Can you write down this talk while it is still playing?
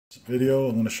This video,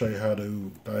 I'm going to show you how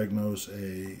to diagnose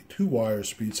a two-wire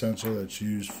speed sensor that's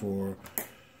used for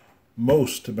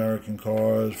most American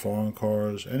cars, foreign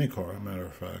cars, any car, matter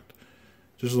of fact.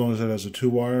 Just as long as it has a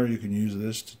two-wire, you can use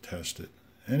this to test it.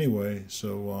 Anyway,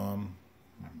 so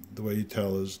the way you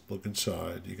tell is look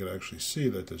inside. You can actually see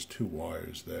that there's two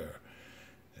wires there.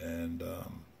 And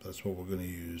that's what we're going to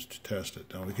use to test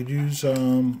it. Now we could use,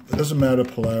 it doesn't matter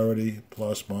polarity,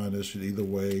 plus, minus, either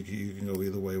way. You can go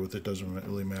either way with it, doesn't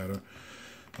really matter.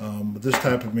 With this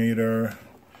type of meter,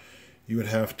 you would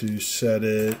have to set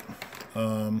it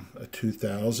at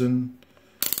 2000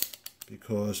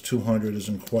 because 200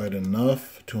 isn't quite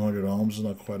enough. 200 ohms is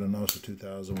not quite enough, so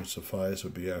 2000 would suffice,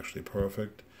 would be actually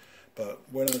perfect. But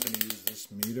we're not going to use this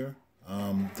meter.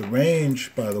 The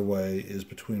range, by the way, is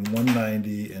between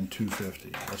 190 and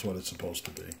 250. That's what it's supposed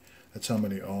to be. That's how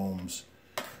many ohms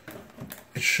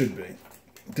it should be.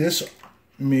 This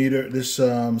meter, this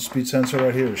speed sensor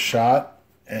right here is shot,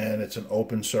 and it's an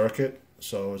open circuit,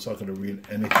 so it's not going to read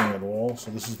anything at all.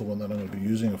 So this is the one that I'm going to be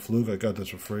using, a Fluke. I got this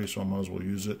for free, so I might as well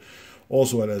use it.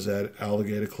 Also, it has that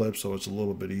alligator clip, so it's a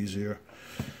little bit easier.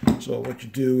 So what you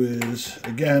do is,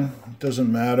 again, it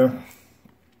doesn't matter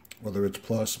whether it's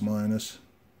plus, minus,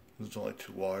 there's only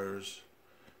two wires,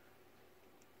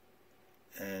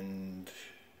 and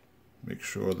make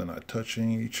sure they're not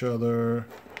touching each other.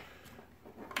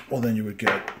 Well, then you would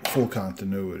get full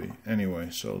continuity.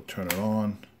 Anyway, so turn it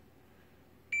on,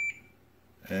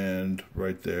 and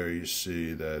right there you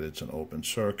see that it's an open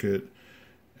circuit,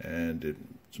 and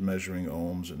it's measuring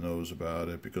ohms. It knows about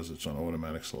it because it's on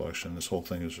automatic selection. This whole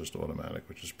thing is just automatic,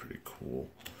 which is pretty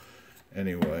cool.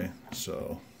 Anyway,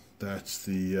 so that's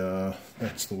the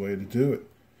way to do it.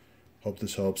 Hope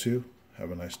this helps you. Have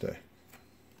a nice day.